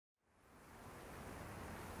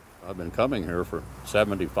I've been coming here for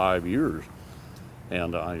 75 years,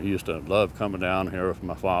 and I used to love coming down here with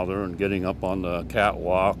my father and getting up on the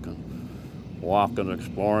catwalk and walking,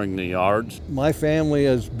 exploring the yards. My family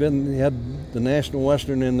had the National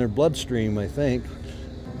Western in their bloodstream, I think.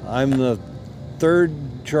 I'm the third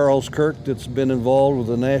Charles Kirk that's been involved with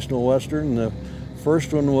the National Western. The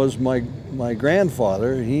first one was my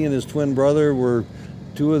grandfather. He and his twin brother were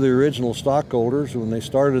two of the original stockholders when they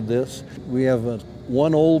started this. We have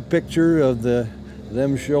one old picture of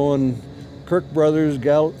them showing Kirk Brothers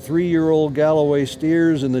 3-year-old Galloway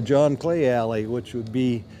steers in the John Clay Alley, which would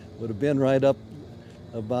have been right up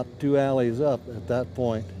about 2 alleys up at that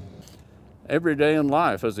point. Every day in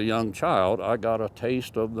life as a young child, I got a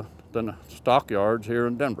taste of the stockyards here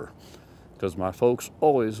in Denver, because my folks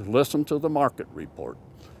always listened to the market report.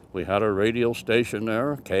 We had a radio station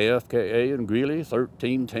there, KFKA in Greeley,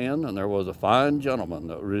 1310, and there was a fine gentleman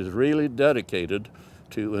that was really dedicated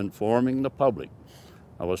to informing the public.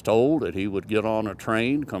 I was told that he would get on a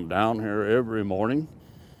train, come down here every morning.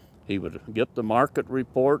 He would get the market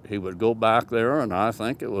report. He would go back there, and I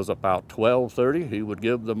think it was about 12:30. He would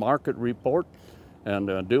give the market report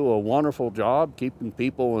and do a wonderful job keeping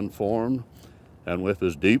people informed. And with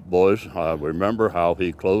his deep voice, I remember how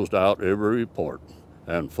he closed out every report.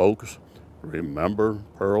 And folks, remember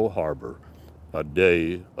Pearl Harbor, a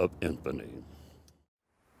day of infamy.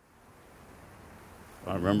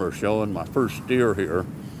 I remember showing my first steer here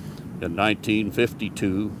in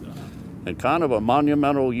 1952, and kind of a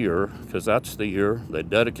monumental year, because that's the year they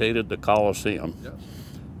dedicated the Coliseum. Yes.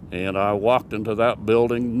 And I walked into that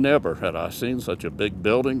building. Never had I seen such a big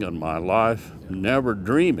building in my life, never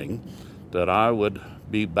dreaming that I would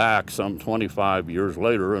be back some 25 years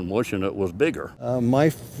later and wishing it was bigger. My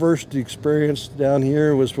first experience down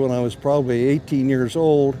here was when I was probably 18 years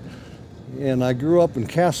old, and I grew up in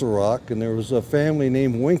Castle Rock, and there was a family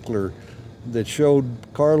named Winkler that showed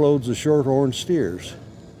carloads of shorthorn steers.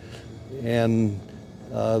 And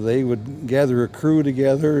they would gather a crew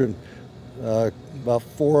together, and about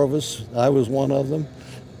 4 of us, I was one of them.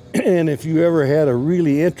 And if you ever had a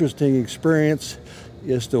really interesting experience,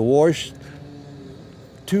 is to wash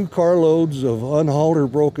 2 carloads of unhalter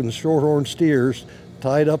broken shorthorn steers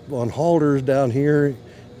tied up on halters down here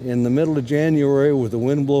in the middle of January with the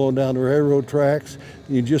wind blowing down the railroad tracks.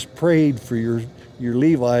 You just prayed for your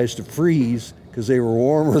Levi's to freeze because they were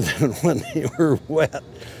warmer than when they were wet.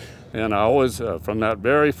 And I always, from that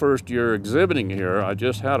very first year exhibiting here, I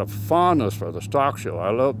just had a fondness for the stock show. I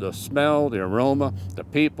loved the smell, the aroma, the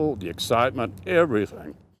people, the excitement,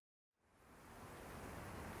 everything.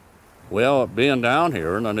 Well, being down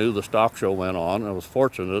here, and I knew the stock show went on, I was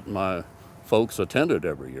fortunate my folks attended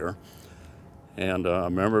every year. And I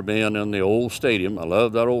remember being in the old stadium. I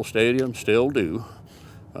love that old stadium, still do.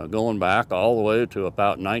 Going back all the way to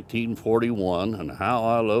about 1941, and how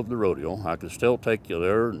I love the rodeo. I could still take you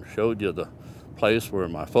there and show you the place where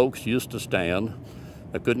my folks used to stand.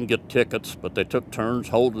 I couldn't get tickets, but they took turns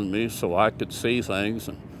holding me so I could see things,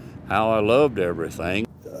 and how I loved everything.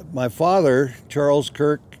 My father, Charles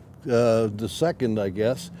Kirk II, I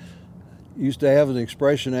guess, used to have an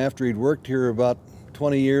expression after he'd worked here about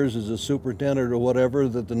 20 years as a superintendent or whatever,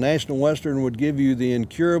 that the National Western would give you the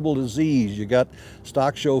incurable disease. You got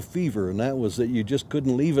stock show fever, and that was that you just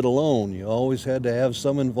couldn't leave it alone. You always had to have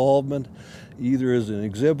some involvement, either as an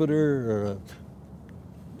exhibitor or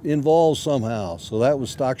involved somehow. So that was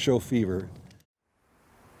stock show fever.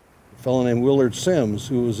 A fellow named Willard Sims,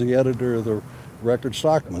 who was the editor of the Record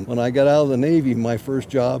Stockman. When I got out of the Navy, my first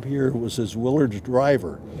job here was as Willard's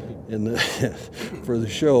driver for the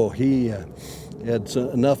show. He had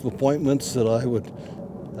enough appointments that I would,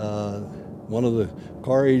 one of the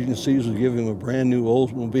car agencies would give him a brand new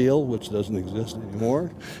Oldsmobile, which doesn't exist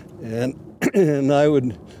anymore, and I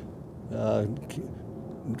would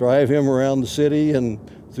drive him around the city and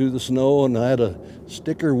through the snow, and I had a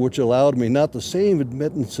sticker which allowed me not the same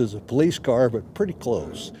admittance as a police car, but pretty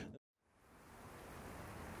close.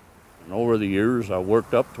 And over the years, I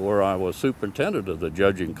worked up to where I was superintendent of the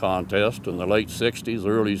judging contest in the late 60s,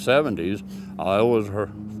 early 70s. I always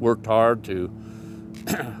worked hard to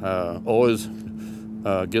always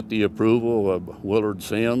get the approval of Willard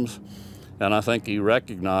Sims, and I think he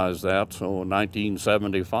recognized that. So in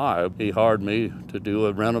 1975, he hired me to do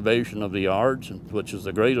a renovation of the yards, which is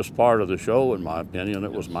the greatest part of the show, in my opinion.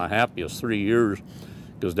 It was my happiest 3 years.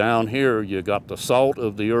 Because down here, you got the salt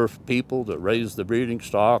of the earth people that raise the breeding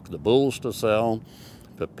stock, the bulls to sell,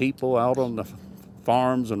 the people out on the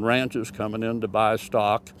farms and ranches coming in to buy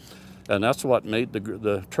stock. And that's what made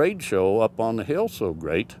the trade show up on the hill so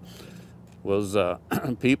great. was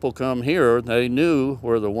people come here, they knew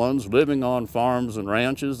were the ones living on farms and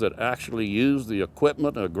ranches that actually used the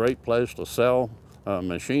equipment, a great place to sell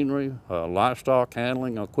machinery, livestock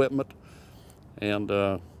handling equipment, and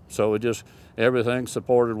so it just, everything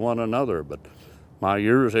supported one another. But my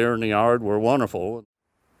years here in the yard were wonderful.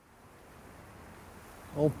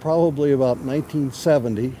 Oh, probably about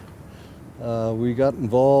 1970, we got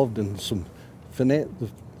involved in some, the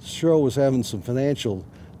show was having some financial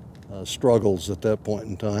struggles at that point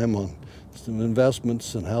in time on some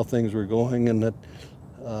investments and how things were going, and that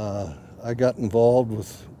I got involved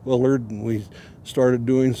with Willard, and we started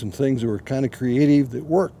doing some things that were kind of creative that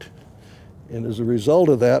worked. And as a result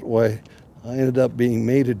of that, why, I ended up being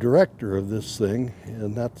made a director of this thing,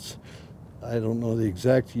 and that's, I don't know the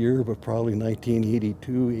exact year, but probably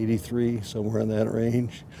 1982, 83, somewhere in that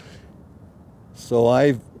range. So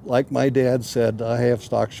like my dad said, I have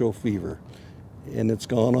stock show fever, and it's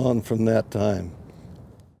gone on from that time.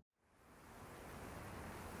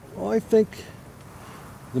 Well, I think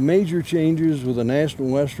the major changes with the National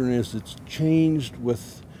Western is it's changed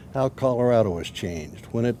with how Colorado has changed.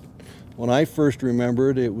 When I first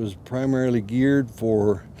remembered, it was primarily geared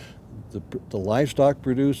for the livestock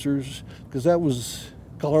producers, because that was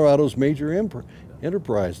Colorado's major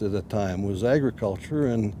enterprise at the time, was agriculture,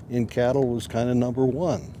 and in cattle was kind of number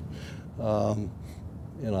one.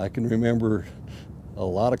 And I can remember a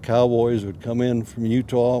lot of cowboys would come in from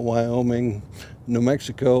Utah, Wyoming, New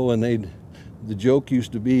Mexico, and the joke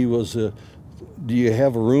used to be was, do you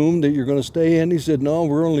have a room that you're going to stay in? He said, no,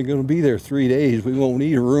 we're only going to be there 3 days. We won't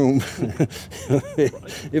need a room.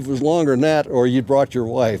 If it was longer than that, or you brought your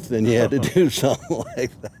wife, then you had to do something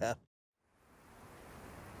like that.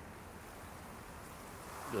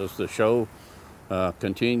 As the show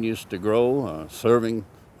continues to grow, serving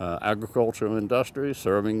agricultural industry,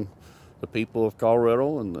 serving the people of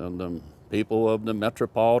Colorado and the people of the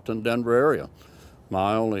metropolitan Denver area.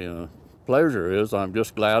 My only pleasure is I'm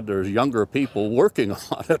just glad there's younger people working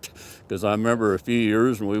on it, because I remember a few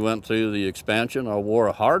years when we went through the expansion, I wore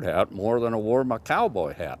a hard hat more than I wore my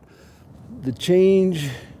cowboy hat. The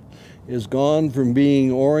change is gone from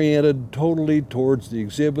being oriented totally towards the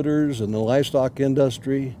exhibitors and the livestock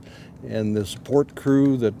industry and the support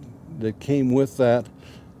crew that came with that,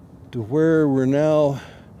 to where we're now,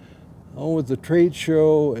 with the trade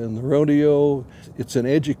show and the rodeo, it's an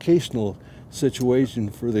educational situation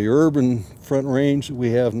for the urban front range that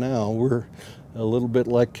we have now. We're a little bit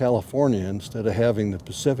like California. Instead of having the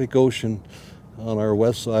Pacific Ocean on our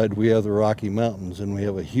west side, we have the Rocky Mountains, and we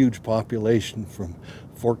have a huge population from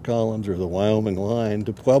Fort Collins or the Wyoming line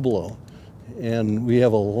to Pueblo. And we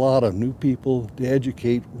have a lot of new people to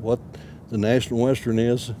educate what the National Western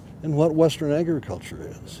is and what Western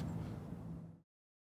agriculture is.